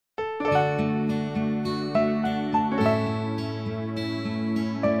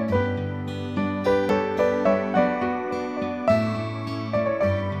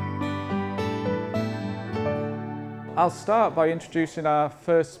I'll start by introducing our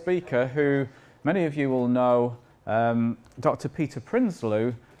first speaker, who many of you will know, Dr. Peter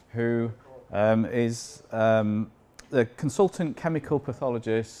Prinsloo, who is the consultant chemical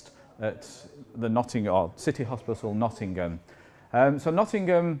pathologist at the City Hospital Nottingham. So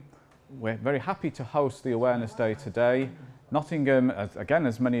Nottingham, we're very happy to host the Awareness Day today. Nottingham, again,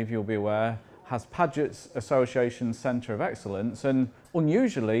 as many of you will be aware, has Paget's Association Centre of Excellence, and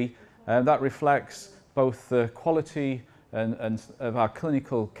unusually that reflects both the quality and of our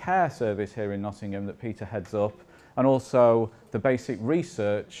clinical care service here in Nottingham that Peter heads up, and also the basic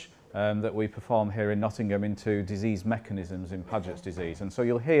research that we perform here in Nottingham into disease mechanisms in Paget's disease. And so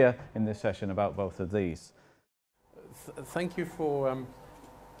you'll hear in this session about both of these. Thank you for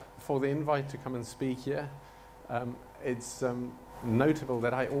the invite to come and speak here. It's notable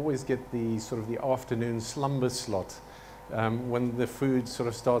that I always get the afternoon slumber slot when the food sort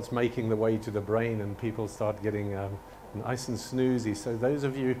of starts making the way to the brain and people start getting nice and snoozy. So those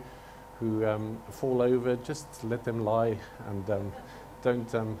of you who fall over, just let them lie and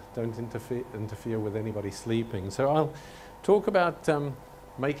don't interfere with anybody sleeping. So I'll talk about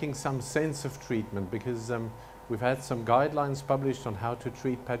making some sense of treatment, because we've had some guidelines published on how to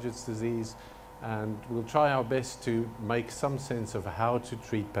treat Paget's disease, and we'll try our best to make some sense of how to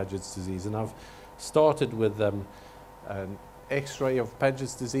treat Paget's disease. And I've started with an X-ray of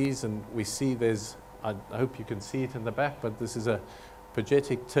Paget's disease, and we see I hope you can see it in the back, but this is a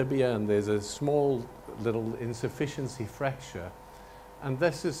Pagetic tibia, and there's a small little insufficiency fracture. And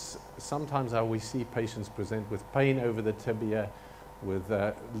this is sometimes how we see patients present, with pain over the tibia, with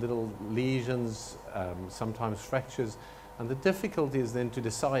little lesions, sometimes fractures. And the difficulty is then to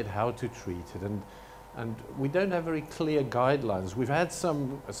decide how to treat it. And we don't have very clear guidelines. We've had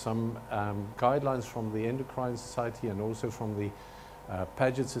some guidelines from the Endocrine Society and also from the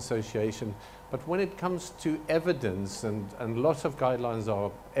Paget's Association. But when it comes to evidence, and lots of guidelines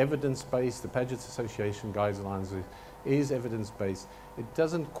are evidence-based, the Paget's Association guidelines is evidence-based, it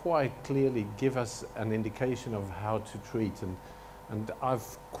doesn't quite clearly give us an indication of how to treat. And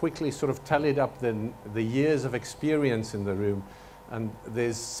I've quickly sort of tallied up the years of experience in the room, and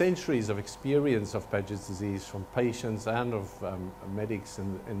there's centuries of experience of Paget's disease from patients and of medics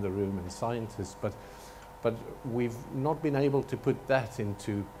in the room and scientists, but we've not been able to put that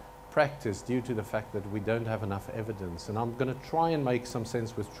into practice due to the fact that we don't have enough evidence. And I'm going to try and make some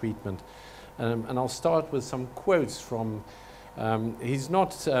sense with treatment, and I'll start with some quotes from, he's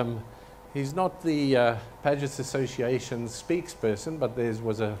not the Paget's Association spokesperson, but there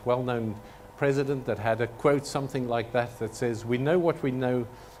was a well-known president that had a quote something like that says, "We know what we know,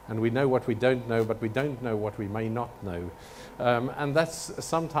 and we know what we don't know, but we don't know what we may not know." And that's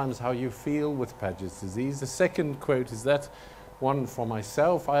sometimes how you feel with Paget's disease. The second quote is that one for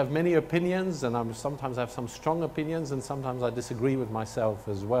myself. I have many opinions, and sometimes I have some strong opinions, and sometimes I disagree with myself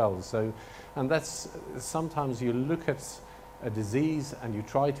as well. So, and that's sometimes you look at a disease and you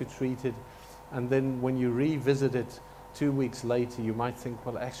try to treat it, and then when you revisit it 2 weeks later, you might think,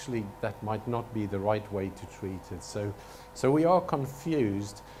 well, actually that might not be the right way to treat it. So we are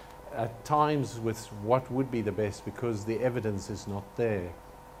confused at times with what would be the best, because the evidence is not there.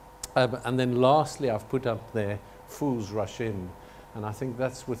 And then lastly, I've put up there, fools rush in, and I think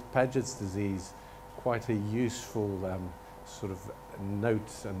that's with Paget's disease quite a useful sort of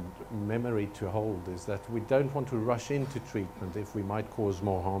note and memory to hold, is that we don't want to rush into treatment if we might cause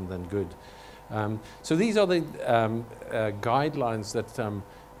more harm than good. So these are the guidelines that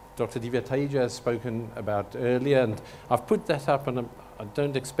Dr. Paget has spoken about earlier, and I've put that up, and I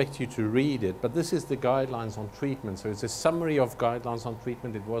don't expect you to read it, but this is the guidelines on treatment. So it's a summary of guidelines on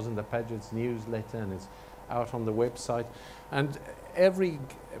treatment. It was in the Paget's newsletter, and it's out on the website. And every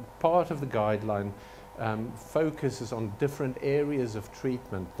part of the guideline focuses on different areas of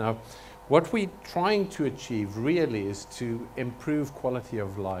treatment. Now, what we're trying to achieve really is to improve quality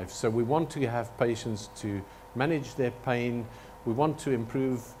of life. So we want to have patients to manage their pain. We want to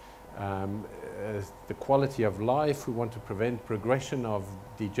improve the quality of life. We want to prevent progression of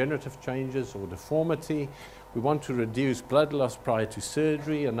degenerative changes or deformity. We want to reduce blood loss prior to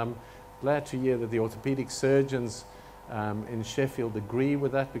surgery, and I'm glad to hear that the orthopedic surgeons in Sheffield agree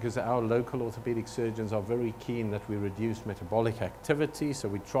with that, because our local orthopedic surgeons are very keen that we reduce metabolic activity. So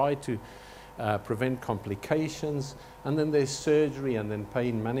we try to prevent complications, and then there's surgery, and then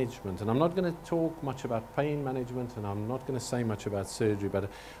pain management. And I'm not going to talk much about pain management, and I'm not going to say much about surgery, but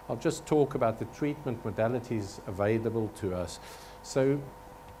I'll just talk about the treatment modalities available to us. So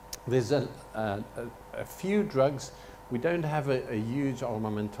there's a few drugs. We don't have a huge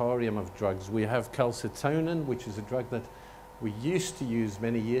armamentarium of drugs. We have calcitonin, which is a drug that we used to use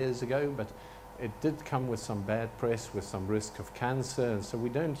many years ago, but it did come with some bad press, with some risk of cancer, and so we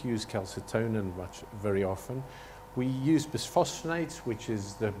don't use calcitonin very often. We use bisphosphonates, which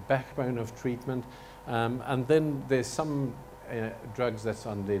is the backbone of treatment, and then there's some drugs that's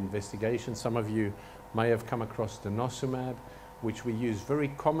under investigation. Some of you may have come across denosumab, which we use very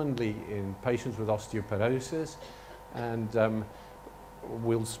commonly in patients with osteoporosis, and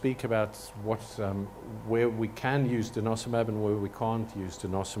we'll speak about where we can use denosumab and where we can't use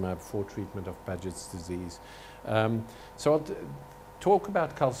denosumab for treatment of Paget's disease. So I'll talk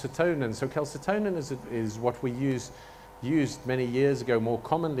about calcitonin. So calcitonin is what we used many years ago more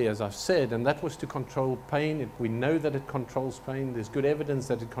commonly, as I've said, and that was to control pain. We know that it controls pain. There's good evidence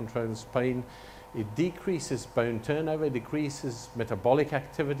that it controls pain. It decreases bone turnover, decreases metabolic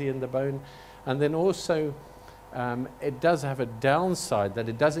activity in the bone, and then also it does have a downside that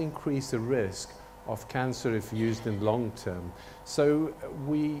it does increase the risk of cancer if used in long term. So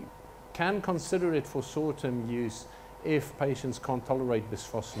we can consider it for short-term use if patients can't tolerate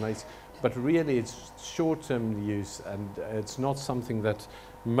bisphosphonates, but really it's short-term use, and it's not something that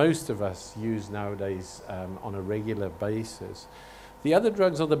most of us use nowadays on a regular basis. The other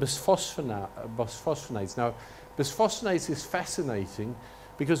drugs are the bisphosphonates. Now, bisphosphonates is fascinating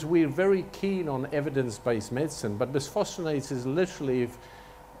because we're very keen on evidence-based medicine, but bisphosphonates is literally if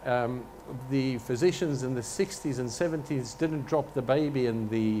the physicians in the 60s and 70s didn't drop the baby in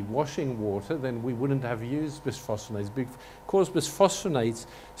the washing water, then we wouldn't have used bisphosphonates. Because bisphosphonates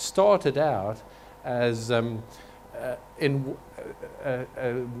started out as a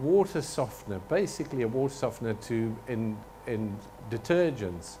water softener, basically a water softener in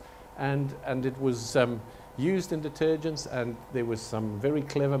detergents, and it was used in detergents, and there was some very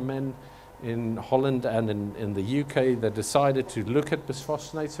clever men in Holland and in the UK that decided to look at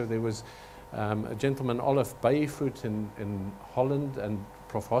bisphosphonates. So there was a gentleman, Olaf Bayfoot in Holland, and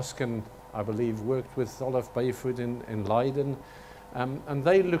Prof. Hosken, I believe, worked with Olaf Bayfoot in Leiden, and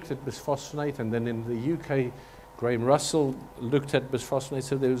they looked at bisphosphonate, and then in the UK Graham Russell looked at bisphosphonates.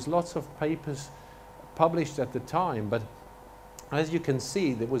 So there was lots of papers published at the time, but as you can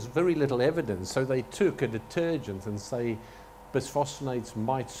see, there was very little evidence. So they took a detergent and say bisphosphonates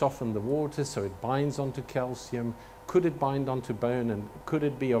might soften the water, so it binds onto calcium. Could it bind onto bone, and could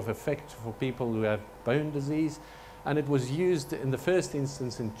it be of effect for people who have bone disease? And it was used in the first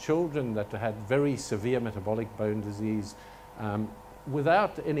instance in children that had very severe metabolic bone disease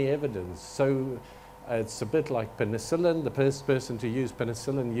without any evidence. So it's a bit like penicillin. The first person to use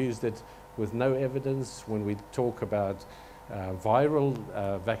penicillin used it with no evidence. When we talk about viral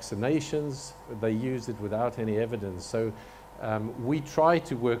vaccinations, they used it without any evidence. So we try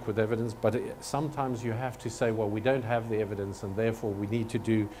to work with evidence, but sometimes you have to say, well, we don't have the evidence, and therefore we need to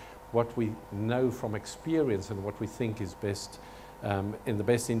do what we know from experience and what we think is best in the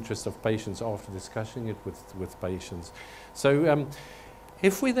best interest of patients after discussing it with patients. So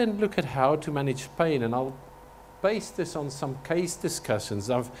if we then look at how to manage pain, and I'll base this on some case discussions.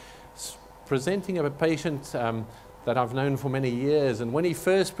 I'm presenting a patient that I've known for many years, and when he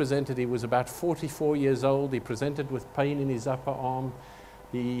first presented, he was about 44 years old. He presented with pain in his upper arm.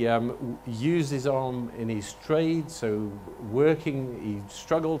 He used his arm in his trade, so working, he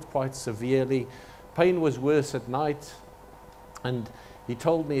struggled quite severely. Pain was worse at night, and he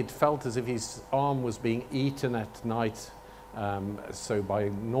told me it felt as if his arm was being eaten at night, so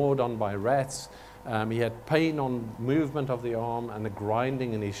gnawed on by rats. He had pain on movement of the arm and a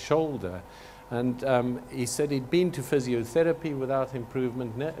grinding in his shoulder. And he said he'd been to physiotherapy without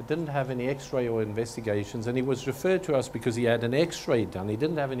improvement, didn't have any x-ray or investigations, and he was referred to us because he had an x-ray done. He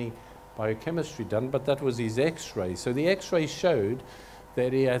didn't have any biochemistry done, but that was his x-ray. So the x-ray showed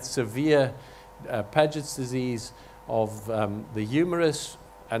that he had severe Paget's disease of the humerus,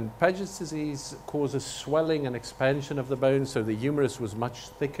 and Paget's disease causes swelling and expansion of the bone, so the humerus was much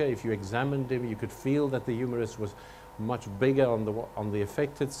thicker. If you examined him, you could feel that the humerus was much bigger on the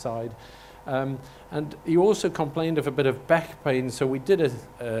affected side. And he also complained of a bit of back pain, so we did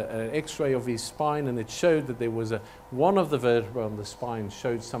an x-ray of his spine, and it showed that there was one of the vertebrae on the spine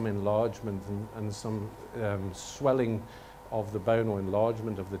showed some enlargement and some swelling of the bone or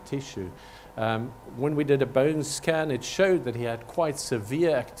enlargement of the tissue. When we did a bone scan, it showed that he had quite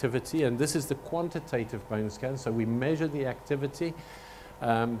severe activity, and this is the quantitative bone scan, so we measure the activity.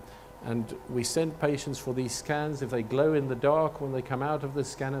 And we send patients for these scans. If they glow in the dark when they come out of the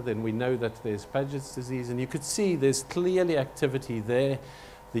scanner, then we know that there's Paget's disease. And you could see there's clearly activity there.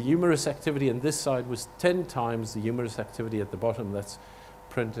 The humerus activity on this side was 10 times the humerus activity at the bottom. That's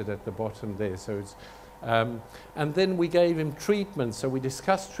printed at the bottom there. So it's, and then we gave him treatment. So we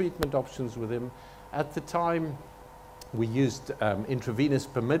discussed treatment options with him. At the time, We used intravenous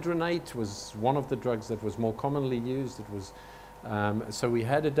pomidronate, was one of the drugs that was more commonly used. It was, so we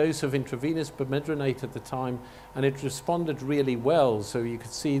had a dose of intravenous pomidronate at the time, and it responded really well. So you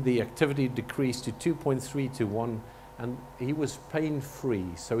could see the activity decreased to 2.3 to 1, and he was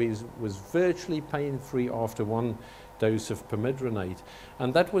pain-free. So he was virtually pain-free after one dose of pomidronate.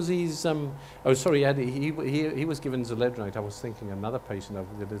 And that was his, oh sorry, he was given zoledronate. I was thinking another patient I was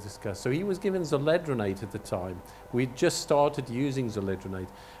going to discuss. So he was given zoledronate at the time. We just started using zoledronate.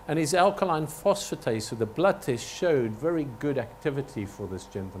 And his alkaline phosphatase, so the blood test, showed very good activity for this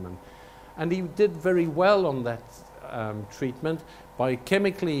gentleman. And he did very well on that treatment.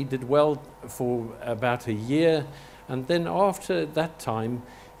 Biochemically, he did well for about a year. And then after that time,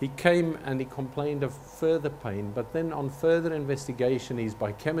 he came and he complained of further pain, but then on further investigation, his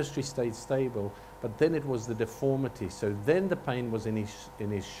biochemistry stayed stable, but then it was the deformity. So then the pain was in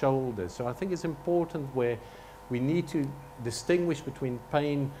his shoulder. So I think it's important where we need to distinguish between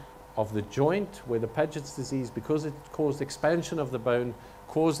pain of the joint, where the Paget's disease, because it caused expansion of the bone,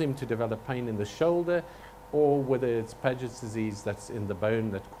 caused him to develop pain in the shoulder, or whether it's Paget's disease that's in the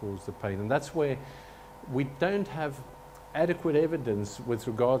bone that caused the pain. And that's where we don't have adequate evidence with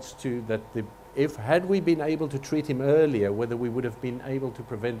regards to that. Had we been able to treat him earlier, whether we would have been able to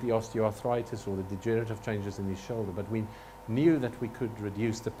prevent the osteoarthritis or the degenerative changes in his shoulder, but we knew that we could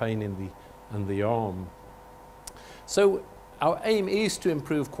reduce the pain in the arm. So our aim is to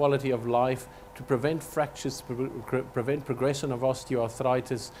improve quality of life, to prevent fractures, prevent progression of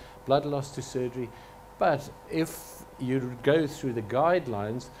osteoarthritis, blood loss to surgery. But if you go through the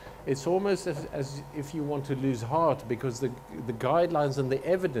guidelines, it's almost as if you want to lose heart, because the guidelines and the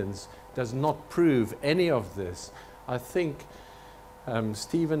evidence does not prove any of this. I think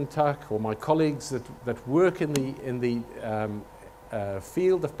Stephen Tuck or my colleagues that work in the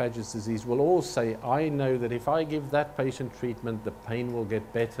field of Paget's disease will all say, I know that if I give that patient treatment, the pain will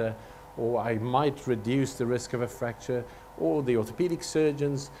get better, or I might reduce the risk of a fracture, or the orthopedic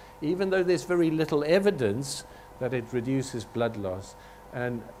surgeons, even though there's very little evidence that it reduces blood loss.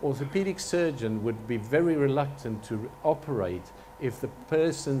 An orthopedic surgeon would be very reluctant to operate if the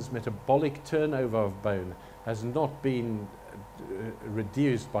person's metabolic turnover of bone has not been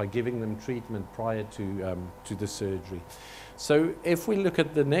reduced by giving them treatment prior to the surgery. So if we look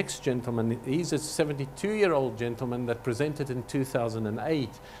at the next gentleman, he's a 72-year-old gentleman that presented in 2008.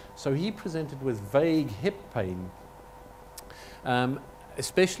 So he presented with vague hip pain,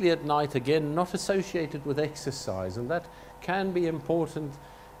 especially at night, again, not associated with exercise. And that can be important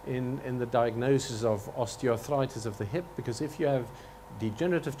in the diagnosis of osteoarthritis of the hip, because if you have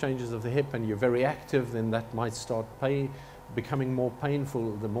degenerative changes of the hip and you're very active, then that might start becoming more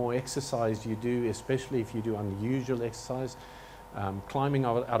painful the more exercise you do, especially if you do unusual exercise. Climbing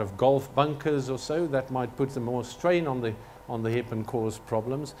out of golf bunkers or so, that might put some more strain on the hip and cause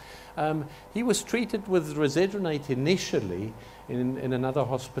problems. He was treated with risedronate initially in another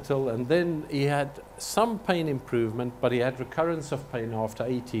hospital, and then he had some pain improvement, but he had recurrence of pain after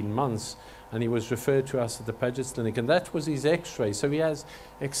 18 months, and he was referred to us at the Paget's clinic, and that was his x-ray. So he has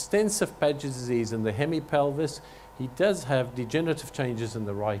extensive Paget's disease in the hemipelvis. He does have degenerative changes in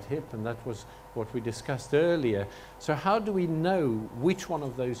the right hip, and that was what we discussed earlier. So how do we know which one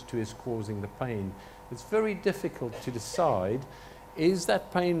of those two is causing the pain? It's very difficult to decide. Is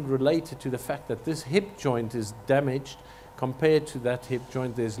that pain related to the fact that this hip joint is damaged compared to that hip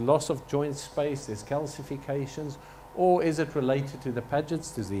joint? There's loss of joint space, there's calcifications, or is it related to the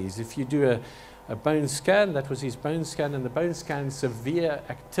Paget's disease? If you do a bone scan, that was his bone scan, and the bone scan, severe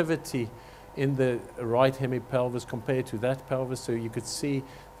activity in the right hemipelvis compared to that pelvis, so you could see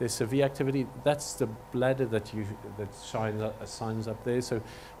there's severe activity. That's the bladder that shines up there. So,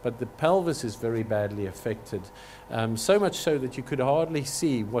 but the pelvis is very badly affected, so much so that you could hardly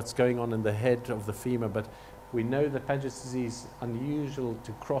see what's going on in the head of the femur. But we know that Paget's disease is unusual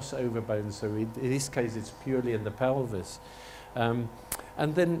to cross over bones, so in this case it's purely in the pelvis. And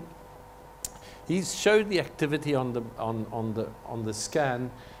then he's showed the activity on the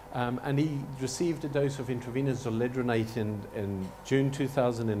scan. And he received a dose of intravenous zoledronate in June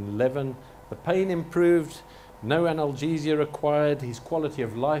 2011. The pain improved, no analgesia required, his quality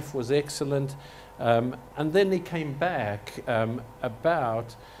of life was excellent. And then he came back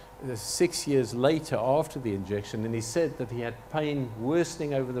about 6 years later after the injection, and he said that he had pain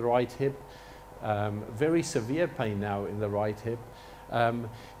worsening over the right hip, very severe pain now in the right hip.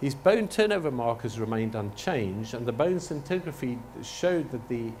 His bone turnover markers remained unchanged, and the bone scintigraphy showed that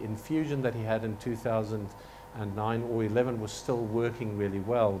the infusion that he had in 2009 or 11 was still working really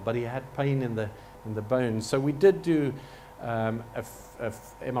well, but he had pain in the bone. So we did do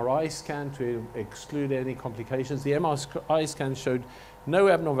MRI scan to exclude any complications. The MRI scan showed no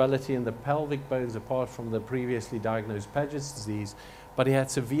abnormality in the pelvic bones apart from the previously diagnosed Paget's disease, but he had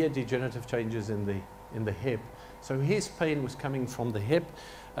severe degenerative changes in the hip. So his pain was coming from the hip,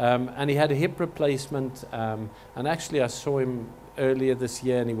 and he had a hip replacement, and actually I saw him earlier this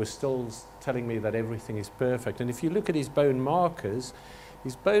year and he was still telling me that everything is perfect. And if you look at his bone markers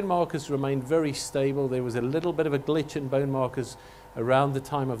remained very stable. There was a little bit of a glitch in bone markers around the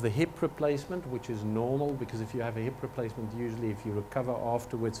time of the hip replacement, which is normal because if you have a hip replacement, usually if you recover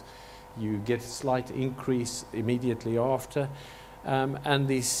afterwards, you get a slight increase immediately after. And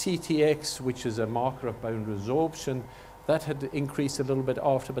the CTX, which is a marker of bone resorption, that had increased a little bit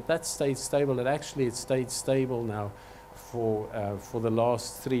after, but that stayed stable. And actually it stayed stable now for the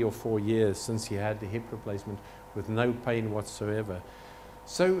last 3 or 4 years since he had the hip replacement with no pain whatsoever.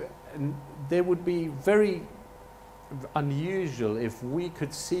 So there would be very unusual if we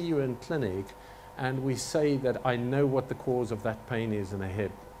could see you in clinic and we say that I know what the cause of that pain is in the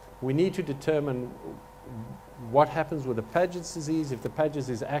hip. We need to determine what happens with the Paget's disease. If the Paget's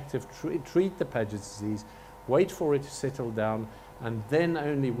is active, treat the Paget's disease, wait for it to settle down, and then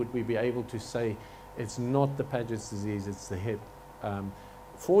only would we be able to say it's not the Paget's disease, it's the hip.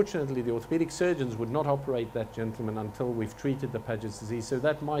 Fortunately, the orthopedic surgeons would not operate that gentleman until we've treated the Paget's disease, so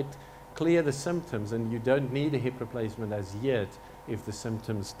that might clear the symptoms, and you don't need a hip replacement as yet if the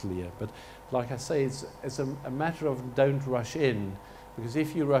symptoms clear. But like I say, it's a matter of don't rush in, because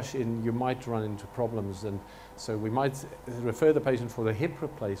if you rush in, you might run into problems, and so we might refer the patient for the hip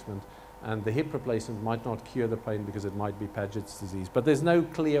replacement, and the hip replacement might not cure the pain because it might be Paget's disease. But there's no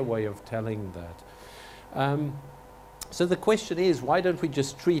clear way of telling that. So the question is, why don't we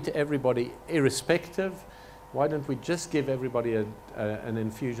just treat everybody irrespective? Why don't we just give everybody an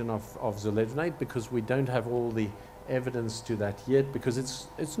infusion of zoledronate? Because we don't have all the evidence to that yet, because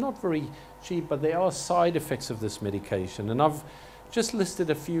it's not very cheap, but there are side effects of this medication. And I've just listed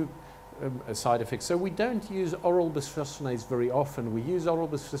a few side effects. So we don't use oral bisphosphonates very often. We use oral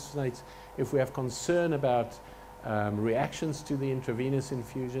bisphosphonates if we have concern about reactions to the intravenous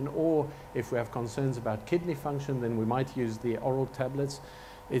infusion, or if we have concerns about kidney function, then we might use the oral tablets.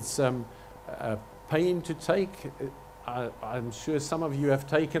 It's a pain to take. I'm sure some of you have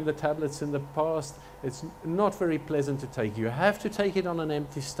taken the tablets in the past. It's not very pleasant to take. You have to take it on an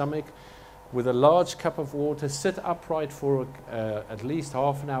empty stomach with a large cup of water, sit upright for at least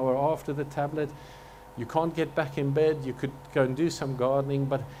half an hour after the tablet. You can't get back in bed. You could go and do some gardening,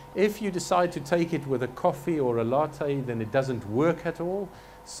 but if you decide to take it with a coffee or a latte, then it doesn't work at all.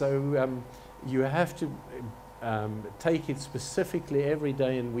 So you have to take it specifically every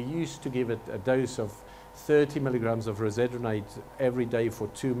day, and we used to give it a dose of 30 milligrams of rosedronate every day for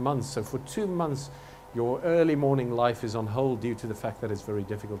 2 months. So for 2 months, your early morning life is on hold due to the fact that it's very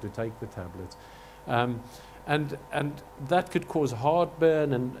difficult to take the tablets. And that could cause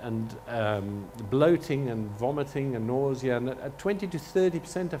heartburn and bloating and vomiting and nausea. And 20 to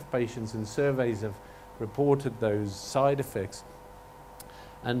 30% of patients in surveys have reported those side effects.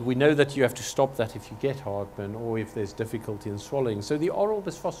 And we know that you have to stop that if you get heartburn or if there's difficulty in swallowing. So the oral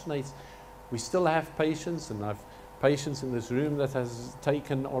bisphosphonates, we still have patients, and I've patients in this room that has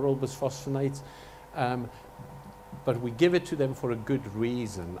taken oral bisphosphonates. But we give it to them for a good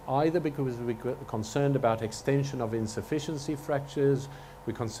reason, either because we're concerned about extension of insufficiency fractures,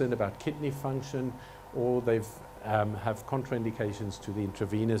 we're concerned about kidney function, or they've have contraindications to the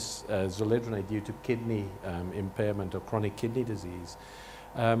intravenous zoledronate due to kidney impairment or chronic kidney disease.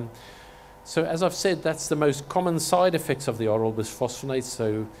 So as I've said, that's the most common side effects of the oral bisphosphonates.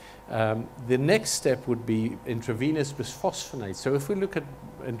 So the next step would be intravenous bisphosphonates. So if we look at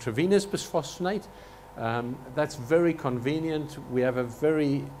intravenous bisphosphonate, that's very convenient. We have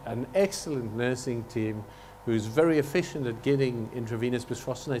an excellent nursing team who's very efficient at getting intravenous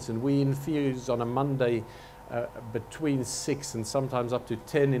bisphosphonates, and we infuse on a Monday between 6 and sometimes up to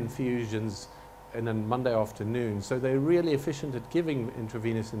 10 infusions in a Monday afternoon. So they're really efficient at giving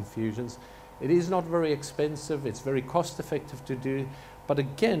intravenous infusions. It is not very expensive, it's very cost effective to do, but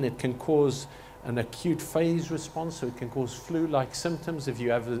again it can cause an acute phase response, so it can cause flu-like symptoms if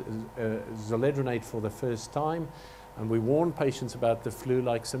you have zoledronate for the first time. And we warn patients about the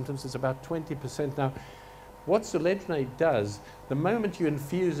flu-like symptoms. It's about 20%. Now, what zoledronate does, the moment you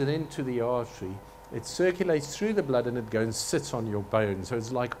infuse it into the artery, it circulates through the blood and it goes and sits on your bone. So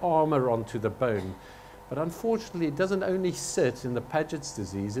it's like armor onto the bone. But unfortunately, it doesn't only sit in the Paget's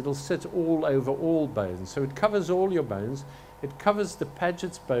disease, it'll sit all over all bones. So it covers all your bones. It covers the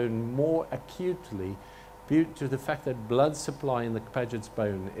Paget's bone more acutely due to the fact that blood supply in the Paget's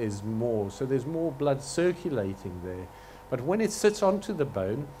bone is more. So there's more blood circulating there. But when it sits onto the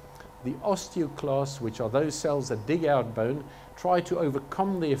bone, the osteoclasts, which are those cells that dig out bone, try to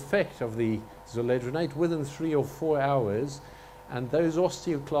overcome the effect of the zoledronate within 3 or 4 hours, and those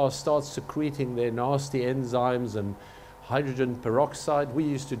osteoclasts start secreting their nasty enzymes and hydrogen peroxide. We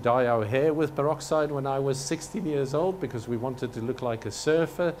used to dye our hair with peroxide when I was 16 years old because we wanted to look like a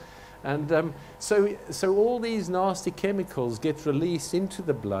surfer. And so all these nasty chemicals get released into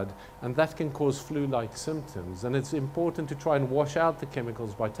the blood, and that can cause flu-like symptoms. And it's important to try and wash out the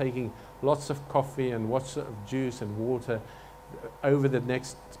chemicals by taking lots of coffee and lots of juice and water over the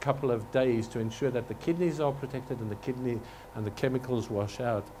next couple of days to ensure that the kidneys are protected and the chemicals wash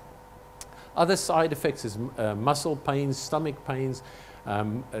out. Other side effects is muscle pains, stomach pains,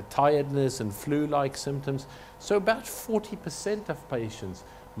 tiredness and flu-like symptoms. So about 40% of patients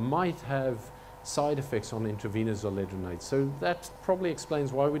might have side effects on intravenous zoledronate. So that probably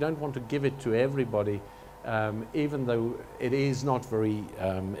explains why we don't want to give it to everybody, even though it is not very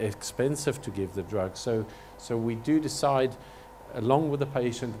expensive to give the drug. So we do decide, along with the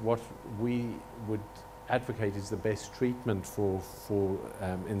patient, what we would advocate is the best treatment for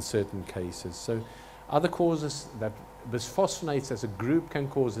in certain cases. So other causes that bisphosphonates as a group can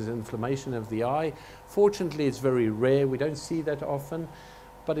cause is inflammation of the eye. Fortunately, it's very rare. We don't see that often.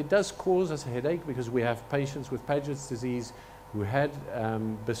 But it does cause us a headache because we have patients with Paget's disease who had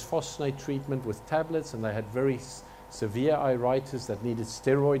bisphosphonate treatment with tablets, and they had very severe iritis that needed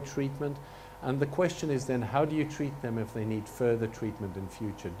steroid treatment. And the question is then, how do you treat them if they need further treatment in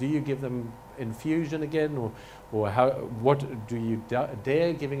future? Do you give them infusion again, or what do you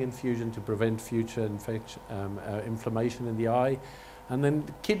dare giving infusion to prevent future inflammation in the eye? And then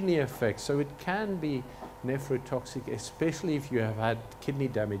kidney effects. So it can be nephrotoxic, especially if you have had kidney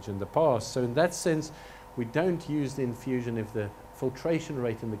damage in the past. So in that sense, we don't use the infusion if the filtration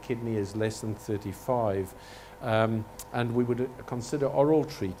rate in the kidney is less than 35. And we would consider oral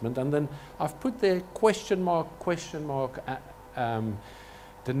treatment. And then I've put there question mark,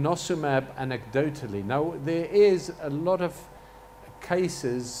 denosumab anecdotally. Now, there is a lot of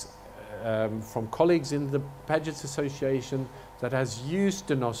cases from colleagues in the Paget's Association that has used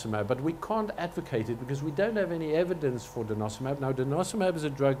denosumab, but we can't advocate it because we don't have any evidence for denosumab. Now, denosumab is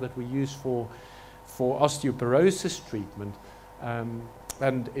a drug that we use for osteoporosis treatment,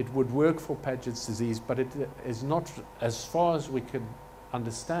 and it would work for Paget's disease, but it is not, as far as we can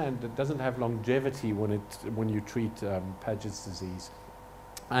understand, it doesn't have longevity when you treat Paget's disease.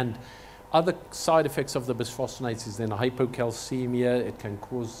 And other side effects of the bisphosphonates is then hypocalcemia. It can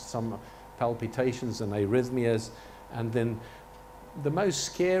cause some palpitations and arrhythmias. And then the most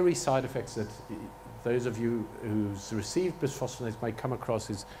scary side effects that those of you who's received bisphosphonates may come across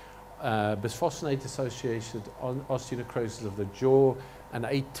is bisphosphonate-associated osteonecrosis of the jaw and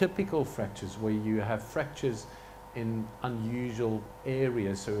atypical fractures, where you have fractures in unusual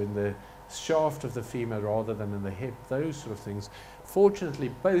areas, so in the shaft of the femur rather than in the hip, those sort of things. Fortunately,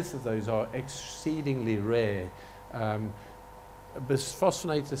 both of those are exceedingly rare.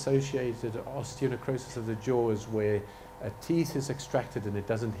 Bisphosphonate-associated osteonecrosis of the jaw is where a teeth is extracted and it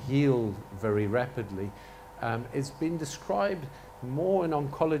doesn't heal very rapidly. It's been described more in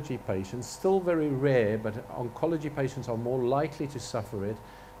oncology patients, still very rare, but oncology patients are more likely to suffer it.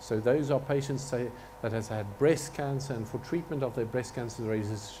 So those are patients, say, that has had breast cancer, and for treatment of their breast cancer, they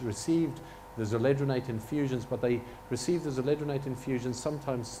received the zoledronate infusions, but they receive the zoledronate infusions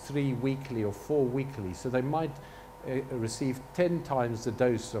sometimes 3 weekly or 4 weekly. So they might receive 10 times the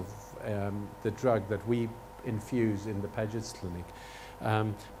dose of the drug that we infuse in the Paget's clinic.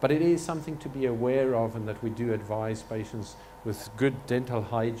 But it is something to be aware of, and that we do advise patients with good dental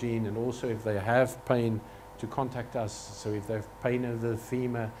hygiene, and also if they have pain, to contact us. So if they have pain of the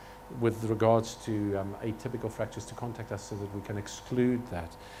femur with regards to atypical fractures, to contact us so that we can exclude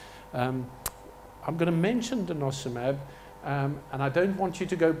that. I'm going to mention denosumab, and I don't want you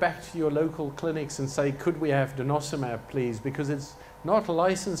to go back to your local clinics and say, could we have denosumab, please, because it's not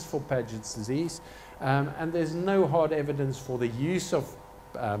licensed for Paget's disease, and there's no hard evidence for the use of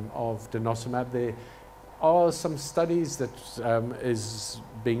denosumab. There are some studies that is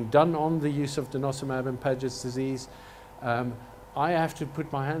being done on the use of denosumab in Paget's disease. I have to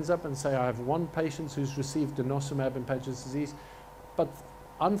put my hands up and say I have one patient who's received denosumab in Paget's disease, but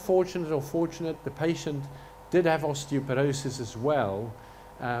unfortunate or fortunate, the patient did have osteoporosis as well.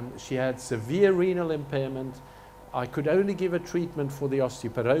 She had severe renal impairment. I could only give a treatment for the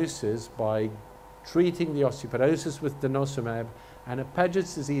osteoporosis by treating the osteoporosis with denosumab, and a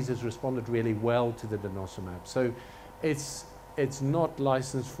Paget's disease has responded really well to the denosumab. So it's not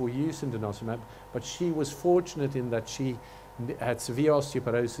licensed for use in denosumab, but she was fortunate in that she had severe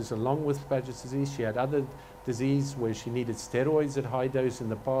osteoporosis along with Paget's disease. She had other disease where she needed steroids at high dose in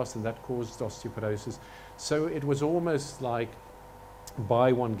the past, and that caused osteoporosis. So it was almost like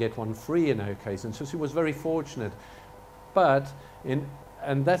buy one, get one free in her case. And so she was very fortunate.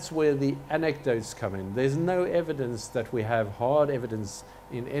 And that's where the anecdotes come in. There's no evidence that we have hard evidence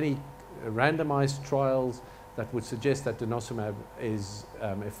in any randomized trials that would suggest that denosumab is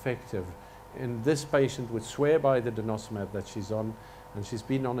effective. And this patient would swear by the denosumab that she's on, and she's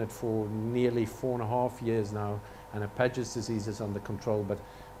been on it for nearly 4.5 years now, and her Paget's disease is under control, but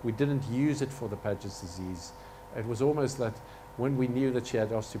we didn't use it for the Paget's disease. It was almost that when we knew that she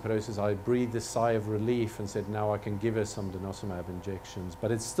had osteoporosis, I breathed a sigh of relief and said, now I can give her some denosumab injections.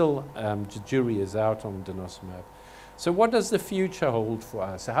 But it's still, the jury is out on denosumab. So what does the future hold for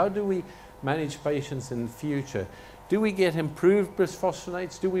us? How do we manage patients in the future? Do we get improved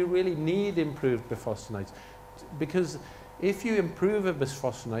bisphosphonates? Do we really need improved bisphosphonates? Because if you improve a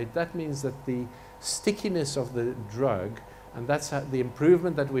bisphosphonate, that means that the stickiness of the drug, and that's the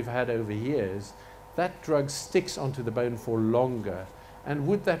improvement that we've had over years, that drug sticks onto the bone for longer. And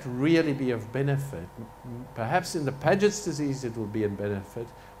would that really be of benefit? Perhaps in the Paget's disease it will be of benefit,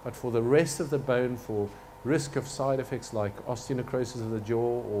 but for the rest of the bone, for risk of side effects like osteonecrosis of the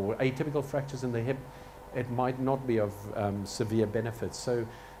jaw or atypical fractures in the hip, it might not be of severe benefit. So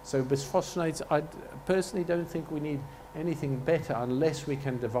bisphosphonates, I personally don't think we need anything better unless we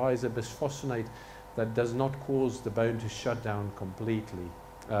can devise a bisphosphonate that does not cause the bone to shut down completely.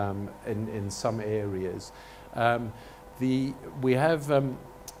 In some areas. We have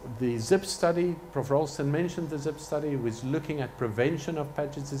the ZIP study. Prof. Ralston mentioned the ZIP study, was looking at prevention of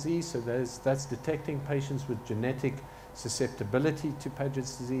Paget's disease. So that's detecting patients with genetic susceptibility to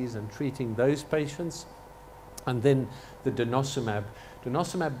Paget's disease and treating those patients. And then the denosumab.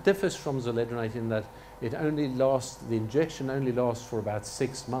 Denosumab differs from zoledronate in that it only lasts, the injection only lasts for about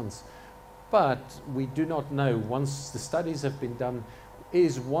 6 months. But we do not know, once the studies have been done,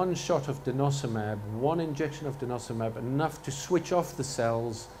 is one shot of denosumab, one injection of denosumab enough to switch off the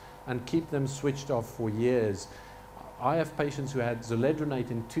cells and keep them switched off for years? I have patients who had zoledronate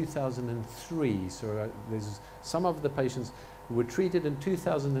in 2003, so there's some of the patients who were treated in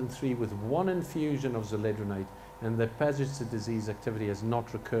 2003 with one infusion of zoledronate, and their Paget's disease activity has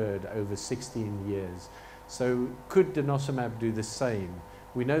not recurred over 16 years. So could denosumab do the same?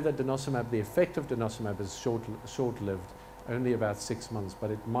 We know that denosumab, the effect of denosumab is short-lived, only about 6 months, but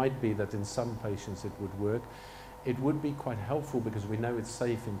it might be that in some patients it would work. It would be quite helpful because we know it's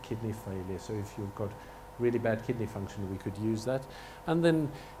safe in kidney failure. So if you've got really bad kidney function, we could use that. And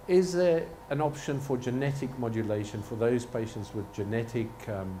then is there an option for genetic modulation for those patients with genetic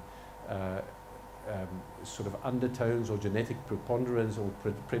sort of undertones or genetic preponderance or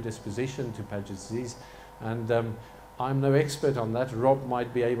predisposition to Paget's disease? And I'm no expert on that. Rob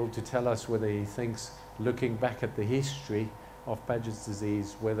might be able to tell us whether he thinks, looking back at the history of Paget's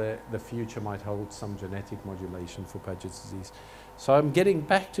disease, whether the future might hold some genetic modulation for Paget's disease. So I'm getting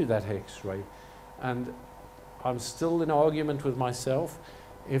back to that X-ray, and I'm still in argument with myself.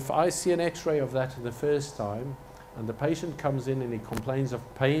 If I see an X-ray of that the first time, and the patient comes in and he complains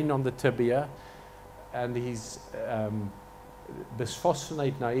of pain on the tibia, and he's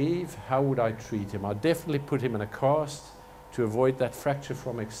bisphosphonate naive, how would I treat him? I'd definitely put him in a cast to avoid that fracture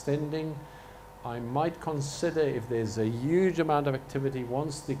from extending. I might consider, if there's a huge amount of activity,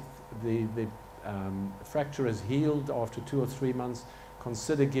 once the fracture is healed after 2 or 3 months,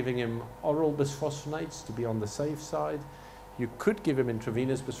 consider giving him oral bisphosphonates to be on the safe side. You could give him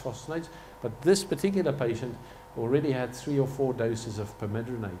intravenous bisphosphonates, but this particular patient already had 3 or 4 doses of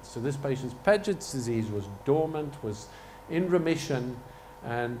pamidronate. So this patient's Paget's disease was dormant, was in remission,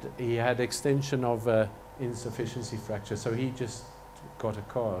 and he had extension of insufficiency fracture, so he just got a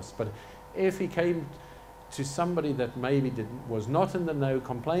cast. But if he came to somebody that maybe was not in the know,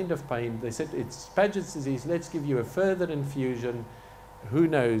 complained of pain, they said, it's Paget's disease, let's give you a further infusion. Who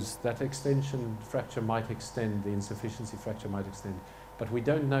knows, that extension fracture might extend, the insufficiency fracture might extend. But we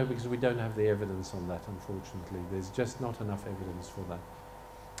don't know because we don't have the evidence on that, unfortunately. There's just not enough evidence for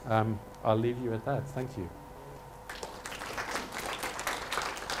that. I'll leave you at that. Thank you.